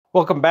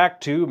Welcome back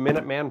to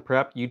Minuteman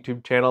Prep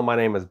YouTube channel. My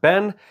name is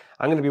Ben.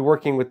 I'm going to be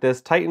working with this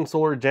Titan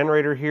solar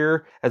generator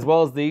here, as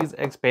well as these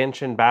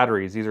expansion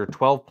batteries. These are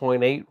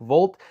 12.8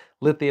 volt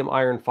lithium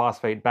iron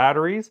phosphate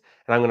batteries,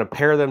 and I'm going to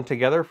pair them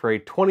together for a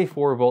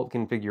 24 volt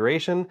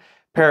configuration,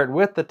 pair it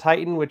with the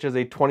Titan, which is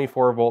a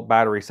 24 volt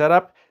battery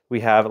setup.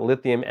 We have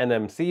lithium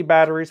NMC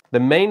batteries.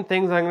 The main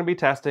things I'm going to be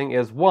testing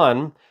is,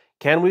 one,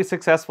 can we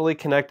successfully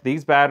connect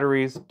these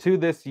batteries to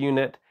this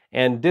unit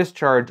and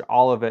discharge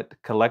all of it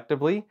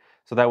collectively?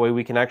 So that way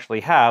we can actually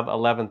have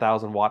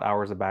 11,000 watt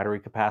hours of battery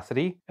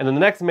capacity. And then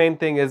the next main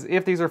thing is,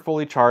 if these are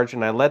fully charged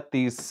and I let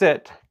these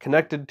sit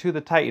connected to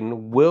the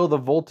Titan, will the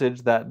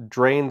voltage that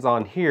drains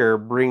on here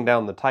bring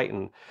down the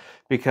Titan?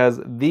 Because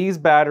these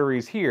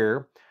batteries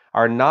here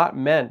are not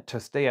meant to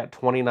stay at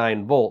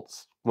 29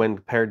 volts when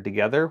paired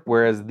together,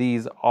 whereas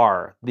these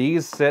are.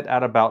 These sit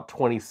at about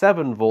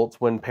 27 volts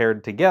when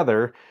paired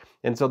together.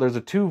 And so there's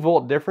a 2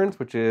 volt difference,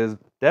 which is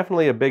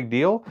definitely a big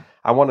deal.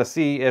 I want to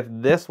see if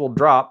this will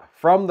drop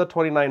from the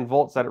 29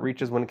 volts that it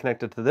reaches when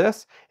connected to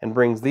this and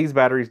brings these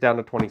batteries down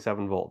to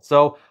 27 volts.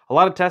 So a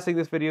lot of testing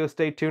this video.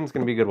 Stay tuned. It's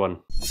going to be a good one.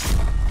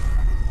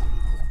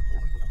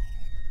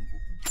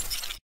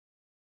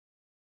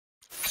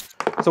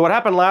 So what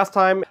happened last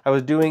time, I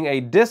was doing a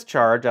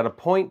discharge at a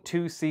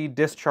 0.2C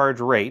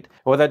discharge rate.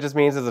 And what that just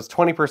means is it's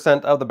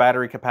 20% of the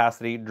battery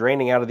capacity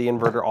draining out of the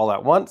inverter all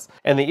at once.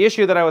 And the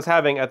issue that I was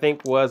having, I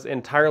think, was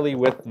entirely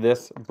with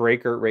this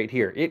breaker right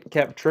here. It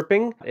kept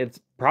tripping. It's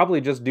probably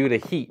just due to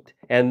heat.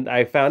 And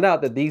I found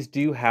out that these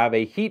do have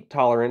a heat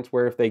tolerance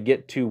where if they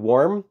get too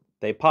warm,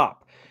 they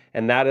pop.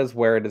 And that is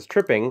where it is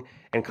tripping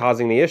and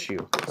causing the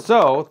issue.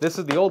 So this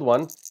is the old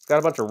one. It's got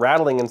a bunch of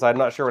rattling inside. I'm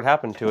not sure what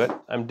happened to it.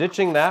 I'm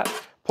ditching that.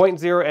 Point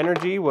Zero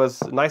Energy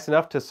was nice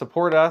enough to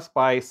support us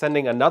by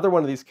sending another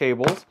one of these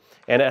cables,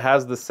 and it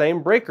has the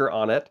same breaker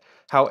on it.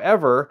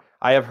 However,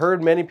 I have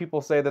heard many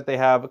people say that they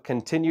have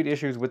continued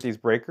issues with these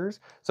breakers.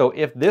 So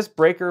if this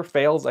breaker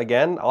fails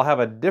again, I'll have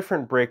a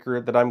different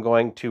breaker that I'm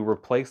going to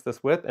replace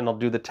this with, and I'll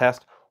do the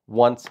test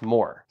once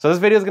more. So this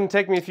video is going to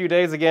take me a few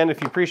days. Again, if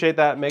you appreciate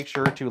that, make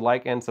sure to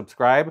like and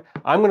subscribe.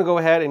 I'm going to go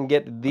ahead and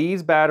get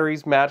these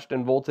batteries matched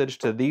in voltage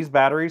to these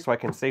batteries so I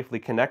can safely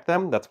connect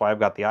them. That's why I've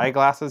got the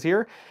eyeglasses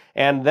here.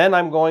 And then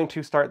I'm going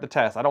to start the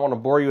test. I don't want to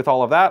bore you with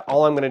all of that.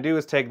 All I'm going to do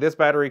is take this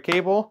battery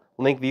cable,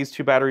 link these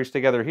two batteries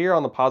together here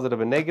on the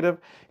positive and negative,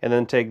 and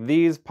then take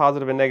these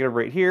positive and negative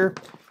right here,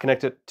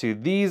 connect it to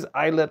these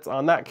eyelets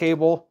on that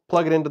cable,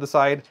 plug it into the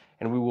side,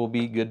 and we will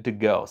be good to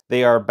go.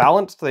 They are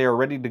balanced, they are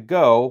ready to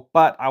go,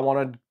 but I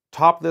want to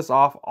top this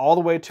off all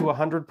the way to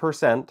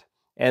 100%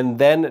 and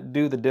then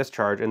do the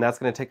discharge, and that's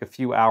going to take a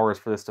few hours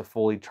for this to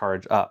fully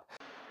charge up.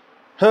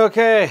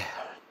 Okay,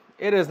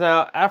 it is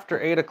now after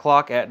 8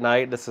 o'clock at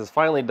night. This is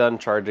finally done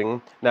charging.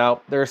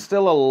 Now, there's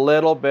still a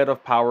little bit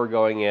of power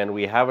going in.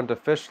 We haven't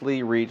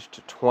officially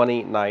reached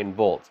 29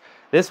 volts.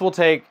 This will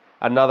take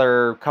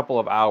another couple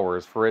of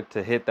hours for it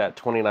to hit that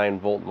 29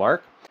 volt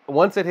mark.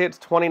 Once it hits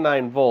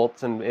 29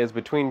 volts and is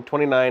between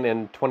 29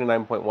 and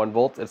 29.1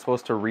 volts, it's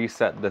supposed to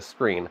reset the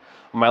screen.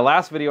 In my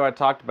last video, I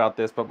talked about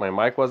this, but my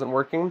mic wasn't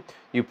working.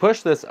 You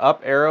push this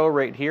up arrow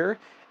right here,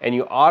 and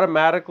you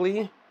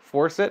automatically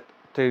force it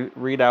to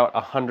read out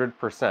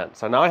 100%.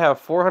 So now I have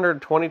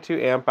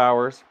 422 amp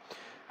hours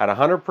at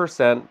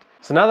 100%.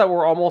 So now that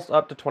we're almost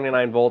up to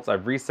 29 volts,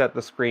 I've reset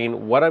the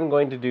screen. What I'm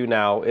going to do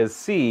now is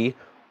see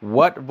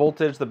what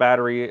voltage the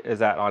battery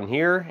is at on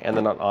here and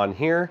then on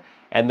here.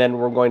 And then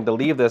we're going to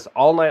leave this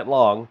all night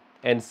long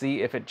and see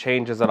if it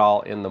changes at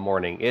all in the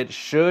morning. It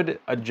should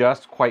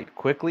adjust quite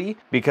quickly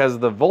because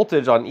the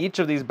voltage on each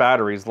of these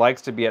batteries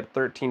likes to be at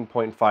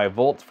 13.5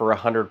 volts for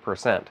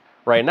 100%.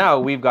 Right now,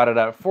 we've got it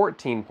at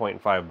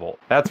 14.5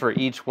 volts. That's for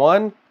each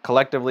one,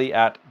 collectively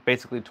at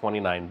basically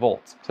 29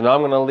 volts. So now I'm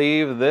gonna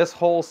leave this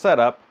whole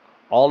setup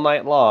all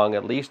night long,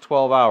 at least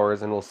 12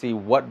 hours, and we'll see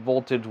what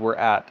voltage we're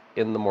at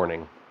in the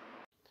morning.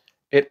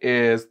 It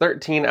is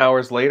 13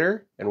 hours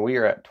later, and we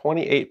are at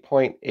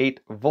 28.8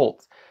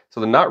 volts. So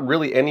there's not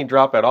really any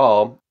drop at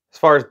all. As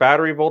far as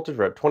battery voltage,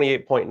 we're at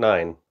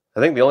 28.9. I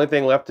think the only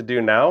thing left to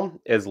do now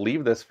is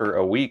leave this for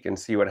a week and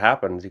see what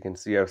happens. You can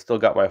see I've still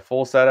got my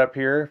full setup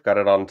here. I've got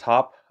it on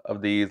top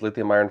of these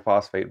lithium iron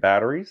phosphate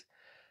batteries.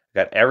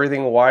 Got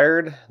everything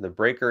wired. The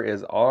breaker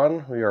is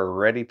on. We are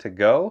ready to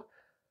go.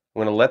 I'm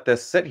going to let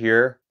this sit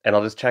here, and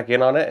I'll just check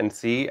in on it and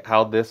see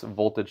how this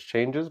voltage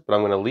changes. But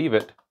I'm going to leave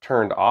it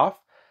turned off.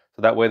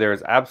 So that way there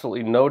is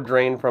absolutely no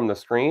drain from the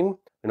screen.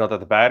 We know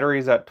that the battery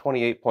is at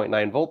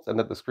 28.9 volts and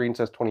that the screen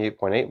says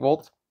 28.8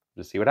 volts.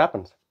 Just see what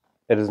happens.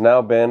 It has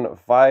now been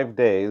 5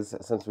 days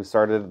since we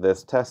started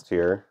this test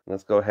here.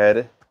 Let's go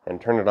ahead and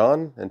turn it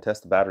on and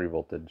test the battery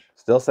voltage.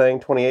 Still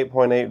saying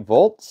 28.8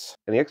 volts,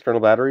 and the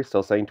external battery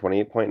still saying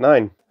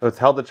 28.9. So it's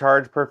held the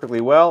charge perfectly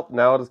well.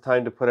 Now it is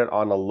time to put it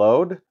on a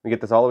load. We get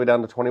this all the way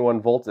down to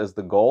 21 volts is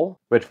the goal,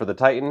 which for the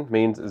Titan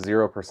means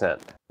 0%.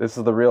 This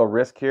is the real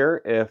risk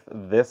here, if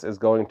this is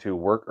going to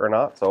work or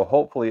not. So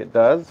hopefully it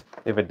does.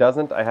 If it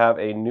doesn't, I have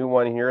a new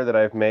one here that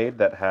I've made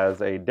that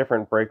has a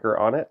different breaker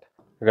on it.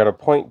 We've got a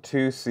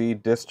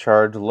 0.2C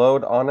discharge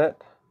load on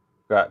it.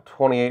 Got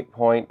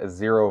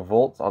 28.0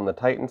 volts on the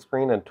Titan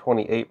screen and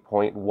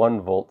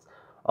 28.1 volts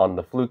on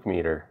the Fluke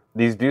meter.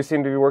 These do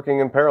seem to be working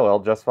in parallel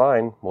just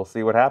fine. We'll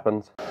see what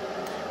happens.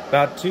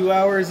 About 2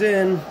 hours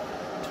in,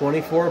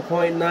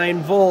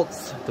 24.9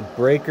 volts. The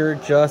breaker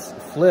just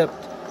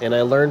flipped, and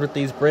I learned with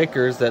these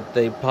breakers that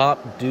they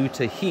pop due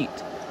to heat.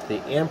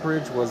 The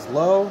amperage was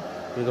low.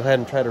 We go ahead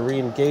and try to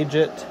re-engage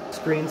it.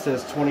 Screen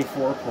says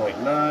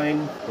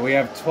 24.9. We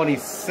have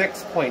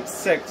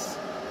 26.6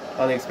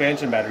 on the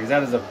expansion batteries.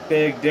 That is a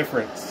big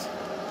difference.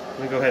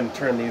 Let me go ahead and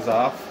turn these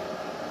off.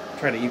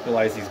 Try to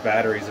equalize these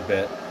batteries a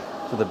bit.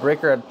 So the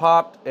breaker had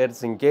popped.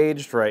 It's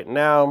engaged right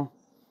now.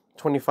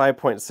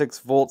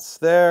 25.6 volts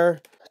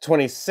there.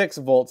 26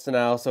 volts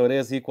now, so it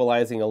is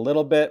equalizing a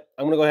little bit.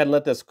 I'm gonna go ahead and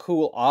let this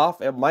cool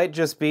off. It might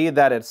just be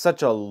that it's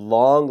such a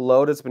long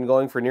load. It's been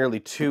going for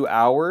nearly 2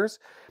 hours.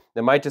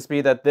 It might just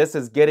be that this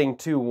is getting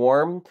too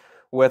warm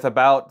with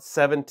about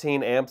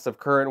 17 amps of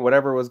current,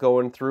 whatever was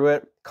going through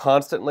it.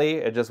 Constantly,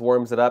 it just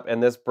warms it up,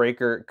 and this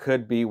breaker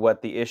could be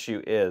what the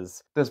issue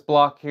is. This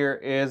block here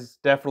is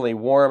definitely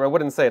warm. I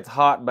wouldn't say it's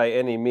hot by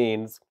any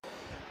means.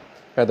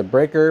 The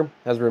breaker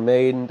has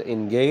remained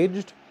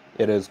engaged.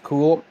 It is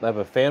cool. I have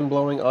a fan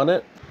blowing on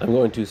it. I'm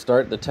going to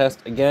start the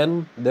test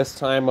again. This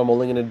time I'm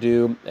only going to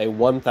do a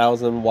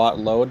 1000 watt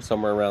load,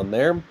 somewhere around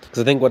there. Because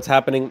I think what's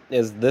happening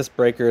is this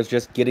breaker is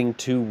just getting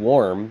too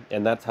warm,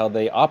 and that's how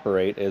they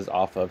operate, is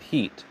off of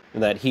heat.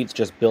 And that heat's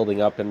just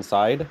building up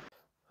inside.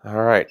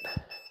 All right,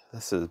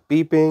 this is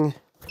beeping.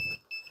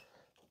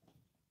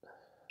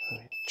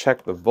 Let me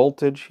check the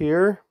voltage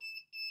here.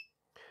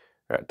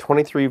 We're at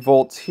 23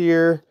 volts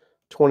here,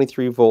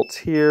 23 volts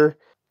here.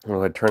 I'm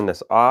going to turn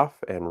this off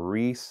and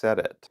reset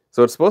it.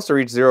 So it's supposed to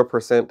reach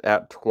 0%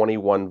 at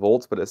 21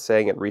 volts, but it's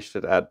saying it reached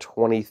it at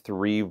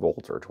 23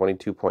 volts or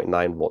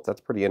 22.9 volts.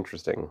 That's pretty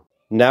interesting.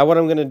 Now what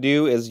I'm going to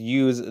do is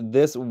use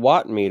this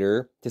watt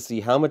meter to see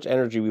how much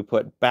energy we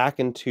put back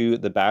into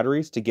the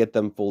batteries to get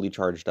them fully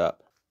charged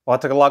up. Well,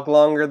 it took a lot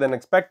longer than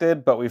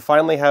expected, but we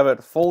finally have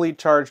it fully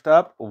charged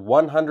up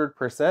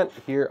 100%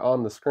 here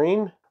on the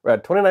screen. We're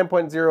at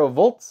 29.0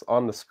 volts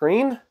on the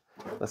screen.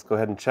 Let's go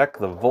ahead and check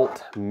the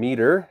volt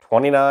meter.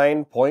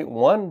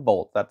 29.1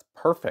 volts. That's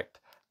perfect.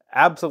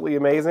 Absolutely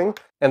amazing.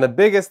 And the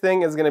biggest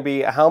thing is going to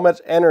be how much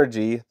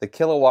energy the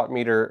kilowatt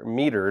meter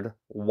metered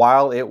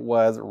while it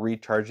was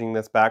recharging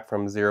this back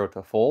from 0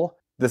 to full.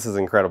 This is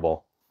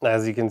incredible.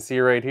 As you can see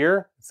right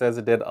here, it says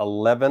it did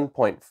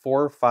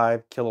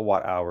 11.45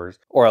 kilowatt hours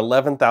or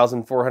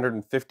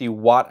 11,450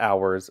 watt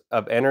hours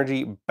of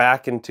energy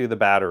back into the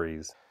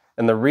batteries.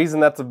 And the reason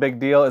that's a big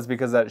deal is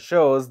because that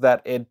shows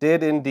that it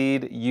did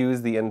indeed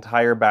use the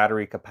entire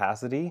battery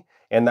capacity,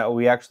 and that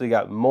we actually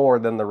got more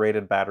than the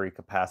rated battery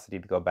capacity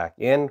to go back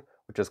in,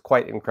 which is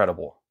quite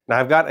incredible. Now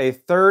I've got a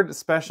third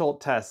special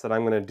test that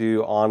I'm going to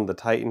do on the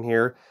Titan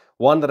here,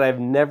 one that I've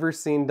never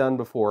seen done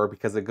before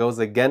because it goes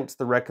against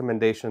the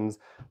recommendations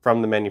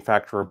from the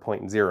manufacturer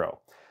 0.0.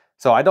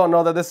 So I don't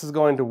know that this is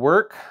going to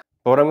work,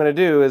 but what I'm going to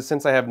do is,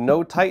 since I have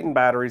no Titan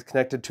batteries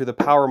connected to the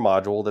power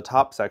module, the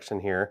top section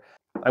here,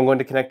 I'm going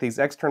to connect these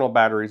external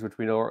batteries, which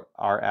we know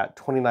are at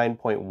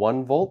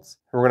 29.1 volts.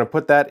 We're going to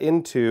put that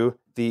into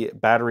the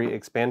battery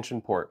expansion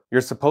port.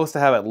 You're supposed to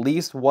have at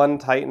least one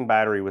Titan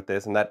battery with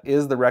this, and that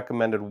is the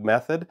recommended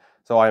method.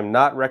 So I'm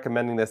not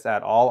recommending this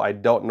at all. I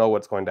don't know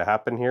what's going to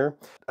happen here.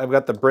 I've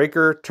got the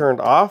breaker turned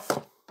off.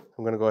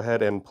 I'm going to go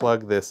ahead and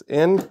plug this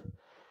in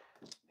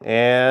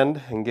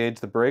and engage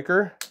the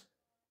breaker.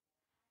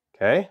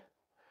 Okay.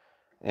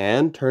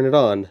 And turn it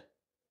on.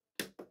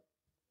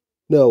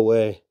 No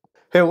way.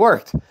 It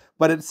worked,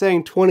 but it's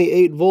saying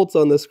 28 volts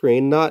on the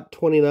screen, not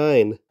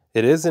 29.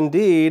 It is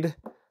indeed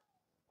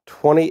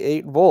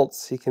 28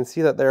 volts. You can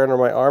see that there under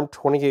my arm,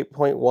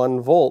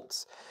 28.1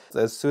 volts.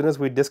 As soon as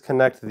we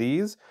disconnect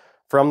these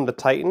from the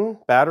Titan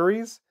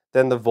batteries,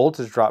 then the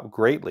voltage dropped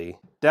greatly.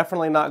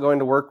 Definitely not going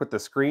to work with the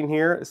screen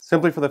here,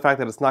 simply for the fact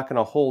that it's not going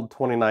to hold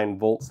 29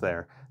 volts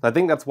there. So I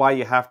think that's why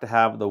you have to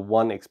have the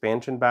one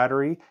expansion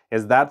battery,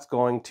 is that's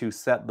going to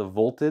set the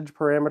voltage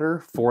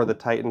parameter for the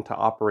Titan to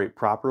operate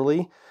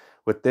properly.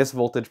 With this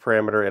voltage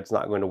parameter, it's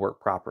not going to work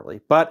properly.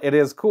 But it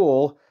is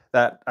cool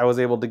that I was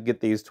able to get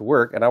these to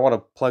work, and I want to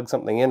plug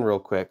something in real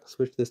quick.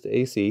 Switch this to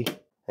AC,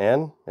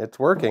 and it's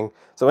working.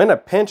 So in a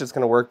pinch, it's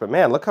going to work, but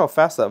man, look how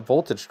fast that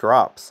voltage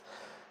drops.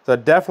 So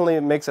it definitely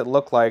makes it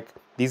look like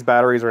these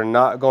batteries are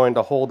not going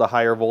to hold a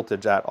higher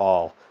voltage at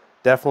all.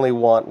 Definitely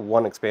want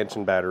one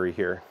expansion battery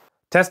here.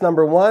 Test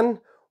number 1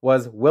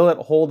 was, will it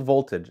hold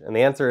voltage? And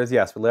the answer is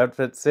yes. We left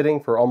it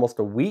sitting for almost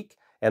a week,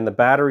 and the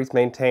batteries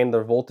maintained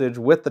their voltage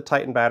with the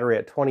Titan battery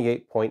at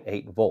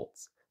 28.8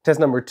 volts. Test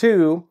number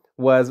 2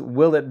 was,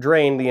 will it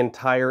drain the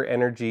entire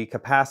energy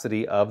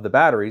capacity of the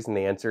batteries? And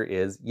the answer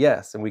is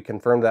yes. And we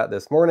confirmed that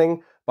this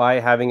morning by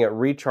having it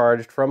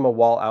recharged from a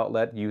wall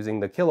outlet using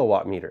the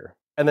kilowatt meter.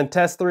 And then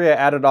test 3 I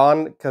added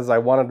on because I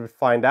wanted to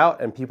find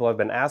out, and people have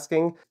been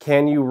asking,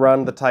 can you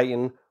run the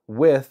Titan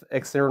with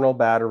external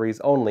batteries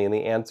only? And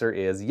the answer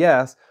is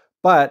yes,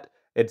 but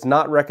It's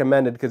not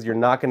recommended because you're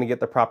not going to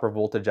get the proper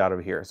voltage out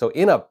of here. So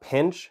in a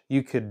pinch,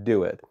 you could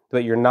do it,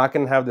 but you're not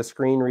going to have the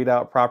screen read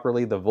out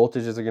properly. The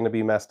voltages are going to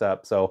be messed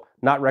up. So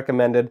not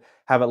recommended.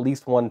 Have at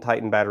least one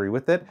Titan battery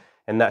with it,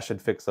 and that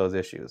should fix those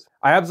issues.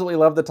 I absolutely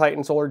love the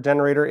Titan solar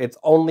generator. Its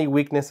only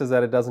weakness is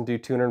that it doesn't do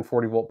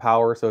 240 volt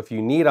power. So if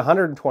you need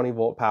 120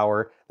 volt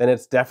power, then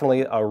it's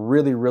definitely a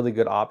really, really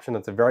good option.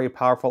 It's a very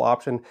powerful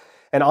option.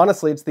 And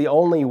honestly, it's the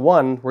only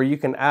one where you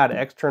can add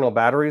external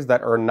batteries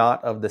that are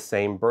not of the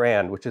same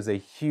brand, which is a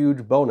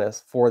huge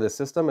bonus for the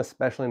system,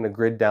 especially in a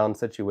grid down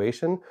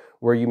situation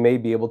where you may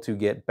be able to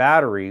get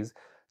batteries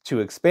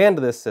to expand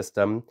this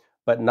system,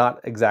 but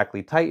not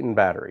exactly Titan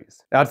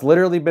batteries. Now, it's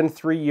literally been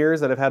 3 years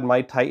that I've had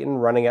my Titan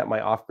running at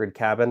my off-grid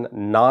cabin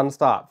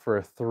nonstop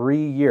for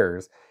 3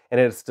 years,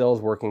 and it still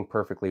is working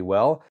perfectly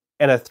well.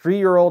 And a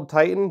 3-year-old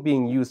Titan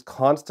being used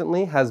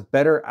constantly has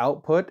better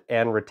output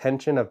and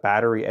retention of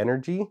battery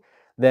energy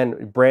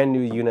than brand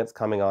new units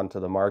coming onto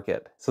the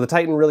market. So the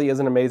Titan really is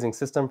an amazing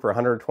system for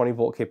 120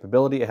 volt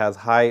capability. It has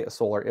high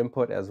solar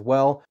input as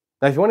well.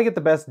 Now, if you want to get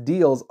the best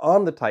deals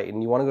on the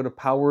Titan, you want to go to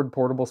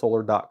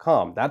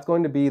poweredportablesolar.com. That's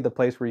going to be the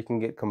place where you can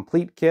get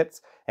complete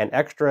kits and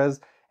extras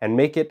and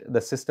make it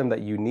the system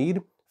that you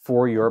need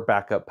for your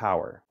backup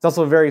power. It's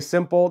also very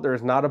simple.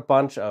 There's not a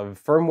bunch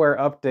of firmware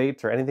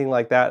updates or anything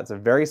like that. It's a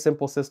very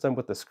simple system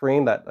with the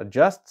screen that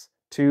adjusts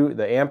to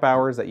the amp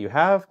hours that you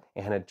have,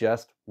 and it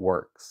just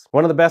works.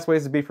 One of the best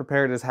ways to be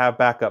prepared is have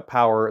backup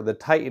power. The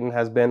Titan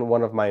has been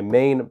one of my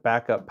main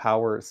backup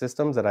power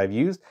systems that I've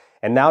used,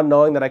 and now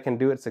knowing that I can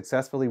do it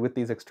successfully with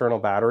these external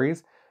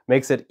batteries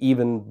makes it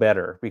even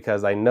better,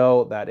 because I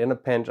know that in a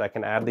pinch I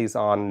can add these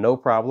on no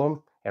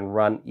problem and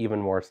run even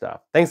more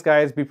stuff. Thanks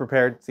guys, be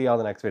prepared. See you on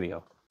the next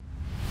video.